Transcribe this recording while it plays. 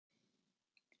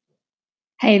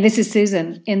Hey, this is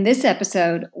Susan. In this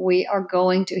episode, we are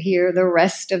going to hear the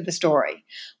rest of the story.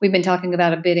 We've been talking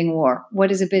about a bidding war.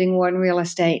 What is a bidding war in real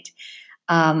estate?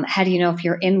 How do you know if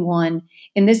you're in one?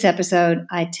 In this episode,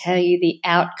 I tell you the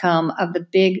outcome of the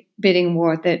big bidding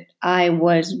war that I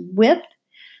was with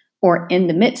or in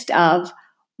the midst of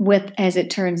with, as it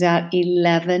turns out,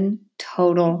 11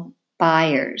 total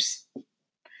buyers.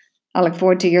 I look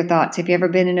forward to your thoughts. Have you ever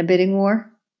been in a bidding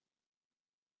war?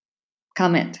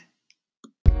 Comment.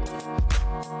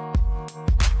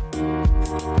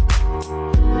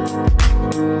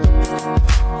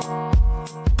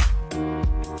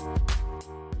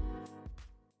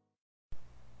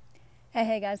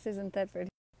 Hey guys, Susan Thetford.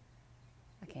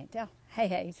 I can't tell.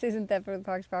 Hey, Susan Thetford with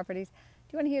Parks Properties. Do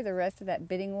you want to hear the rest of that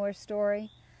bidding war story?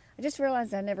 I just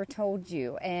realized I never told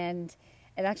you, and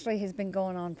it actually has been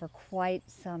going on for quite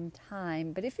some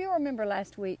time. But if you remember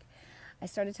last week, I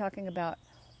started talking about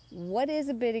what is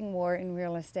a bidding war in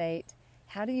real estate?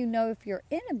 How do you know if you're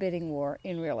in a bidding war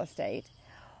in real estate?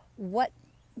 What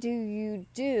do you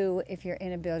do if you're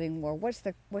in a bidding war? What's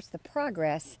the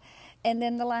progress? And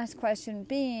then the last question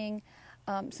being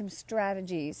some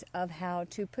strategies of how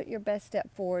to put your best step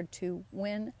forward to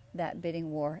win that bidding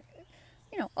war.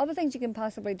 You know, all the things you can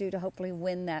possibly do to hopefully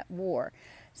win that war.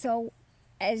 So,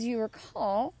 as you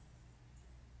recall,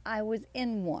 I was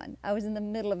in one. I was in the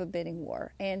middle of a bidding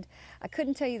war. And I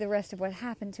couldn't tell you the rest of what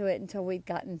happened to it until we'd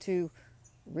gotten to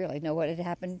really know what had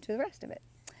happened to the rest of it.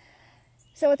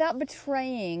 So without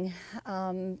betraying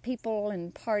people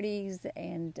and parties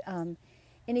and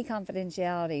any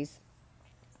confidentialities,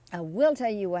 I will tell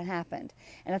you what happened.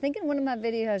 And I think in one of my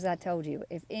videos I told you,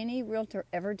 if any realtor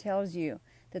ever tells you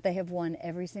that they have won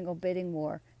every single bidding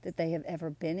war that they have ever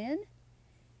been in,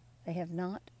 they have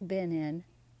not been in,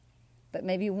 but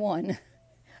maybe won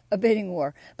a bidding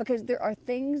war. Because there are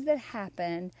things that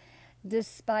happen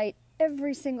despite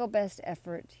every single best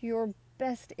effort, your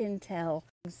best intel.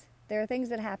 There are things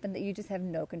that happen that you just have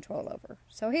no control over.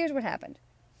 So here's what happened.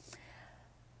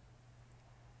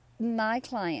 My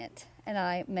client and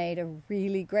I made a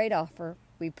really great offer.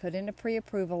 We put in a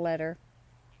pre-approval letter.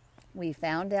 We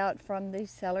found out from the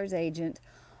seller's agent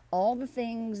all the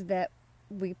things that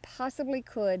we possibly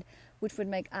could, which would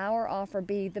make our offer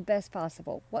be the best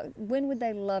possible. When would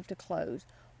they love to close?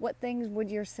 What things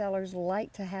would your sellers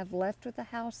like to have left with the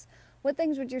house? What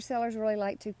things would your sellers really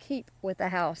like to keep with the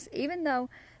house? Even though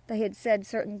they had said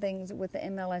certain things with the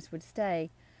MLS would stay,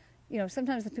 you know,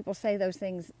 sometimes the people say those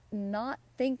things not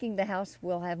thinking the house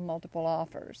will have multiple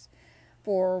offers.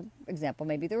 For example,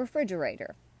 maybe the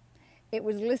refrigerator. It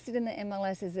was listed in the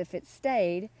MLS as if it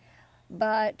stayed,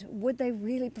 but would they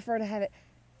really prefer to have it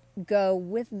go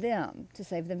with them to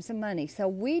save them some money? So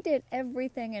we did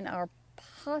everything in our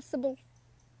possible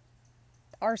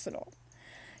arsenal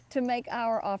to make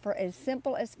our offer as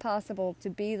simple as possible to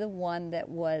be the one that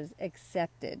was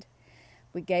accepted.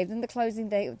 We gave them the closing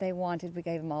date they wanted. We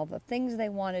gave them all the things they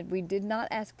wanted. We did not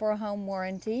ask for a home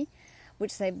warranty,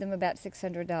 which saved them about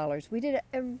 $600. We did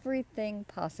everything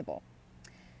possible.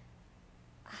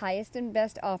 Highest and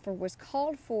best offer was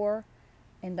called for,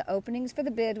 and the openings for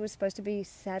the bid was supposed to be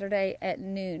Saturday at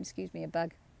noon. Excuse me, a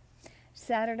bug.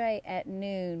 Saturday at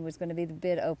noon was going to be the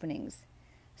bid openings.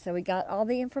 So we got all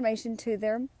the information to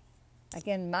them.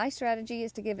 Again, my strategy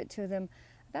is to give it to them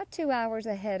about 2 hours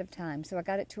ahead of time. So I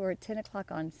got it to her at 10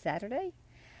 o'clock on Saturday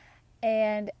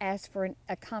and asked for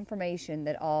a confirmation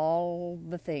that all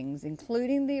the things,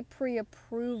 including the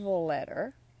pre-approval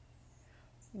letter,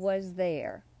 was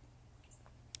there.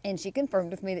 And she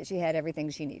confirmed with me that she had everything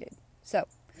she needed. So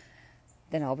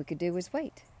then all we could do was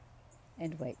wait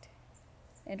and wait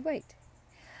and wait.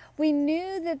 We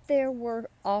knew that there were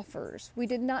offers. We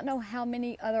did not know how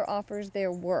many other offers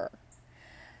there were.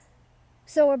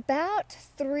 So about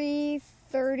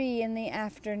 3:30 in the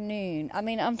afternoon, I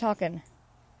mean, I'm talking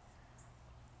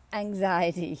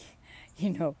anxiety. You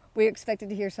know, we expected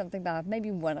to hear something by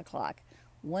maybe 1 o'clock,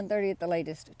 1:30 at the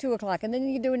latest, 2 o'clock. And then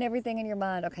you're doing everything in your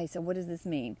mind. Okay, so what does this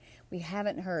mean? We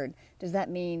haven't heard. Does that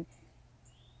mean,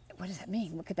 what does that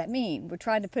mean? What could that mean? We're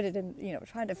trying to put it in, you know,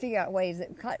 trying to figure out ways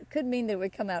that could mean that it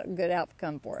would come out a good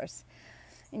outcome for us.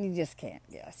 And you just can't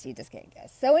guess. You just can't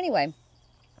guess. So anyway,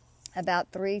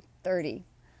 about 3:30,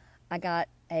 I got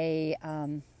a,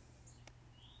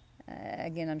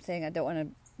 again, I'm saying I don't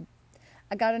want to,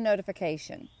 I got a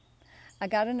notification. I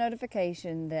got a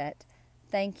notification that,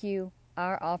 thank you,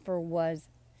 our offer was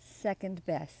second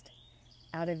best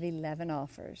out of 11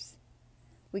 offers.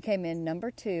 We came in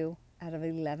number 2 out of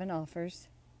 11 offers.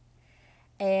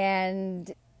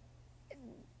 And,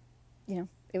 you know,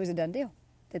 it was a done deal.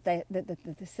 That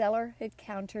the seller had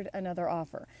countered another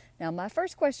offer. Now, my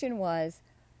first question was,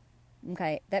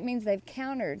 Okay, that means they've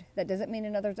countered. That doesn't mean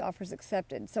another offer is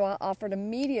accepted. So I offered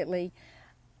immediately.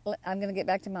 I'm going to get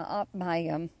back to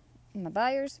my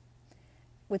buyers.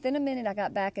 Within a minute, I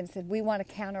got back and said, we want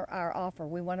to counter our offer.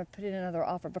 We want to put in another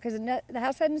offer because the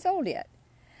house hadn't sold yet.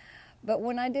 But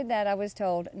when I did that, I was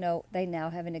told, no, they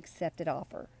now have an accepted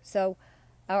offer. So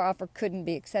our offer couldn't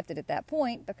be accepted at that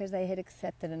point because they had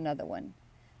accepted another one.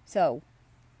 So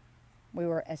we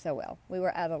were SOL. We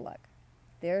were out of luck.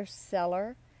 Their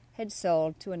seller had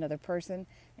sold to another person,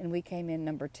 and we came in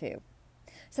number 2.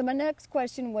 So my next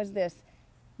question was this.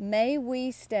 May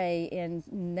we stay in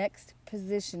next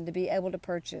position to be able to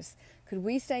purchase? Could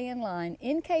we stay in line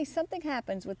in case something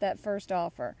happens with that first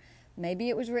offer? Maybe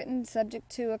it was written subject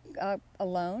to a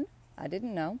loan. I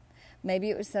didn't know. Maybe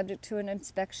it was subject to an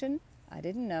inspection. I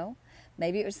didn't know.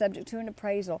 Maybe it was subject to an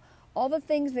appraisal. All the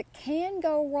things that can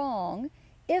go wrong.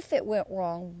 If it went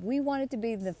wrong, we wanted to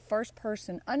be the first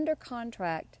person under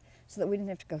contract so that we didn't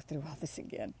have to go through all this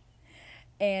again.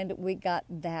 And we got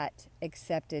that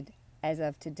accepted as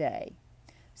of today.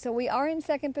 So we are in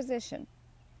second position.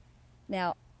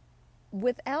 Now,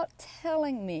 without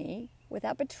telling me,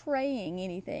 without betraying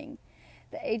anything,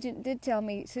 the agent did tell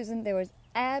me, Susan, there was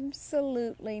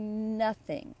absolutely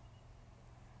nothing,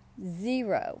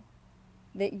 zero,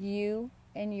 that you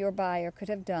and your buyer could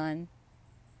have done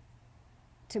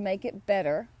to make it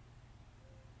better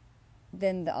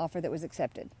than the offer that was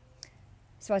accepted.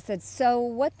 So I said, so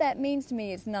what that means to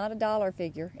me is not a dollar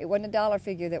figure. It wasn't a dollar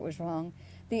figure that was wrong.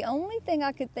 The only thing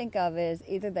I could think of is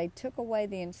either they took away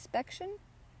the inspection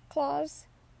clause,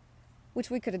 which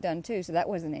we could have done too, so that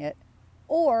wasn't it,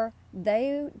 or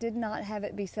they did not have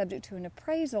it be subject to an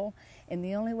appraisal, and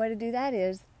the only way to do that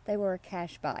is they were a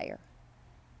cash buyer.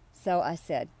 So I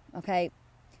said, okay,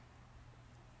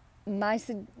 my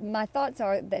thoughts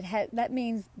are that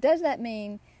means, does that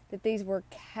mean that these were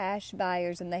cash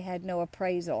buyers and they had no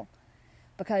appraisal?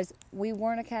 Because we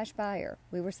weren't a cash buyer.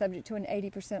 We were subject to an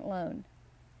 80% loan.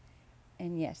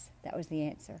 And yes, that was the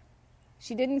answer.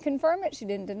 She didn't confirm it. She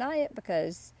didn't deny it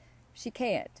because she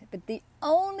can't. But the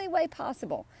only way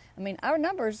possible, I mean, our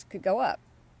numbers could go up.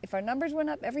 If our numbers went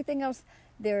up, everything else,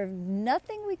 there's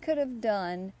nothing we could have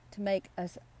done to make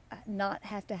us not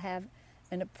have to have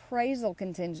an appraisal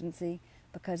contingency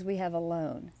because we have a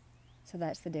loan. So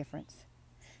that's the difference.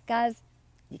 Guys,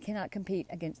 you cannot compete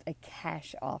against a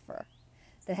cash offer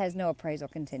that has no appraisal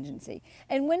contingency.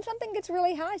 And when something gets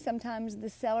really high, sometimes the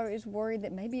seller is worried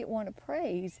that maybe it won't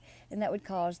appraise, and that would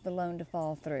cause the loan to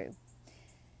fall through.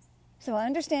 So I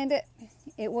understand it.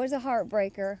 It was a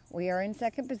heartbreaker. We are in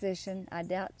second position. I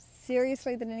doubt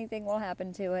seriously that anything will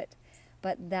happen to it.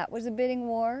 But that was a bidding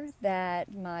war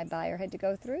that my buyer had to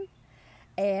go through.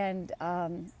 And,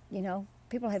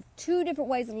 people have two different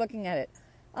ways of looking at it.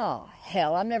 Oh,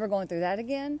 hell, I'm never going through that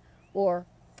again. Or,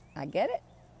 I get it.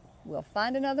 We'll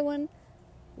find another one.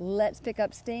 Let's pick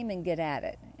up steam and get at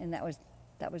it. And that was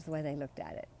the way they looked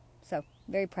at it. So,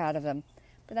 very proud of them.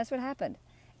 But that's what happened.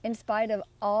 In spite of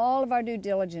all of our due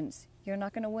diligence, you're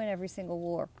not going to win every single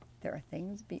war. There are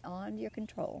things beyond your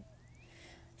control.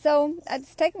 So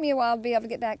it's taken me a while to be able to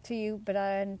get back to you, but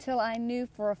until I knew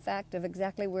for a fact of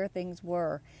exactly where things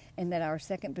were and that our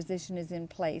second position is in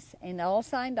place and all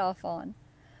signed off on,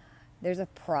 there's a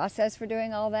process for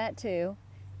doing all that too.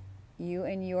 You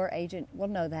and your agent will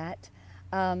know that.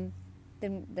 Then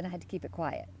I had to keep it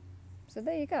quiet. So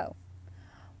there you go.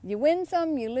 You win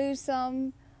some, you lose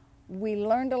some. We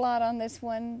learned a lot on this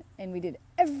one, and we did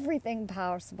everything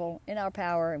possible in our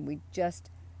power, and we just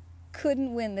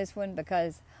couldn't win this one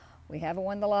because we haven't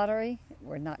won the lottery.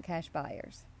 We're not cash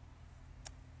buyers.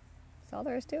 That's all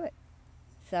there is to it.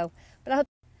 So, but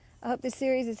I hope this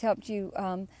series has helped you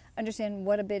understand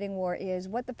what a bidding war is,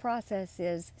 what the process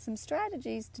is, some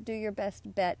strategies to do your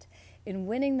best bet in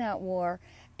winning that war,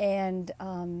 and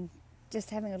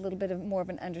just having a little bit more of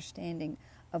an understanding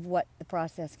of what the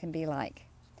process can be like.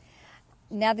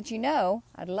 Now that you know,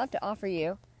 I'd love to offer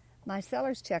you my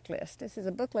seller's checklist. This is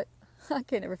a booklet. I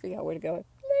can't ever figure out where to go.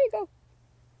 There you go.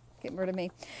 Getting rid of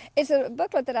me. It's a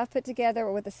booklet that I've put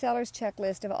together with a seller's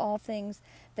checklist of all things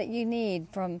that you need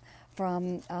from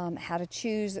how to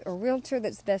choose a realtor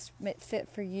that's best fit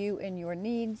for you and your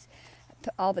needs,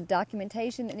 to all the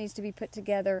documentation that needs to be put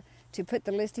together to put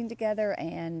the listing together,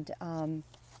 and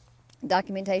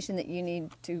documentation that you need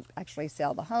to actually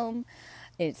sell the home.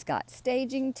 It's got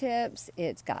staging tips,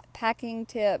 it's got packing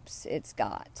tips, it's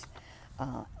got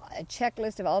a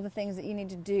checklist of all the things that you need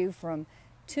to do from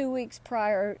 2 weeks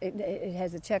prior. It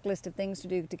has a checklist of things to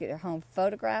do to get your home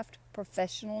photographed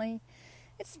professionally.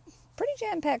 It's pretty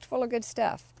jam-packed full of good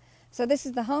stuff. So this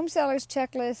is the home seller's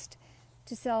checklist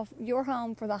to sell your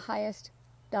home for the highest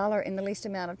dollar in the least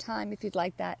amount of time. If you'd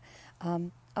like that,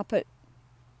 I'll put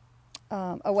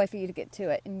a way for you to get to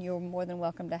it, and you're more than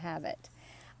welcome to have it.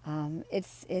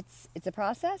 It's a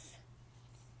process,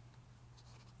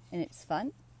 and it's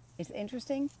fun. It's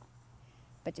interesting,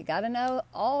 but you got to know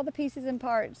all the pieces and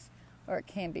parts, or it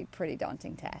can be a pretty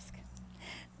daunting task.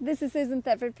 This is Susan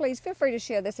Thetford. Please feel free to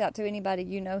share this out to anybody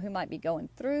you know who might be going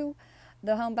through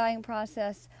the home buying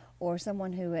process, or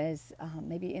someone who is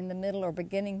maybe in the middle or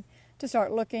beginning to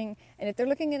start looking. And if they're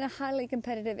looking in a highly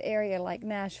competitive area like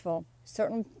Nashville,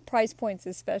 certain price points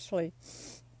especially,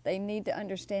 they need to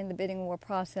understand the bidding war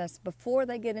process before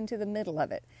they get into the middle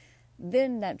of it.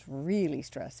 Then that's really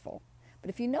stressful. But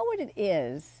if you know what it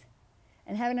is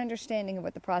and have an understanding of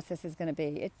what the process is going to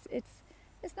be,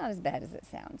 it's not as bad as it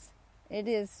sounds. It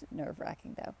is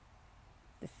nerve-wracking, though.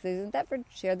 This is Susan Thetford.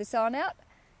 Share this on out.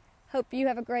 Hope you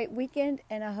have a great weekend,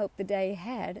 and I hope the day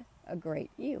had a great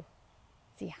you.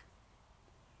 See ya.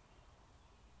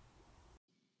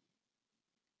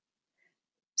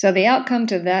 So the outcome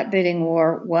to that bidding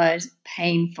war was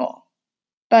painful,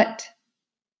 but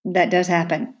that does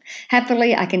happen.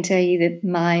 Happily, I can tell you that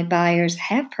my buyers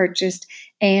have purchased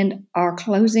and are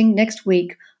closing next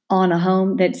week on a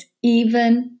home that's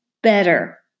even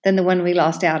better than the one we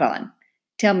lost out on.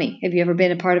 Tell me, have you ever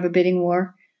been a part of a bidding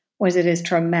war? Was it as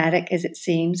traumatic as it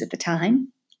seems at the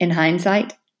time? In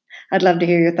hindsight? I'd love to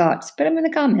hear your thoughts. Put them in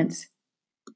the comments.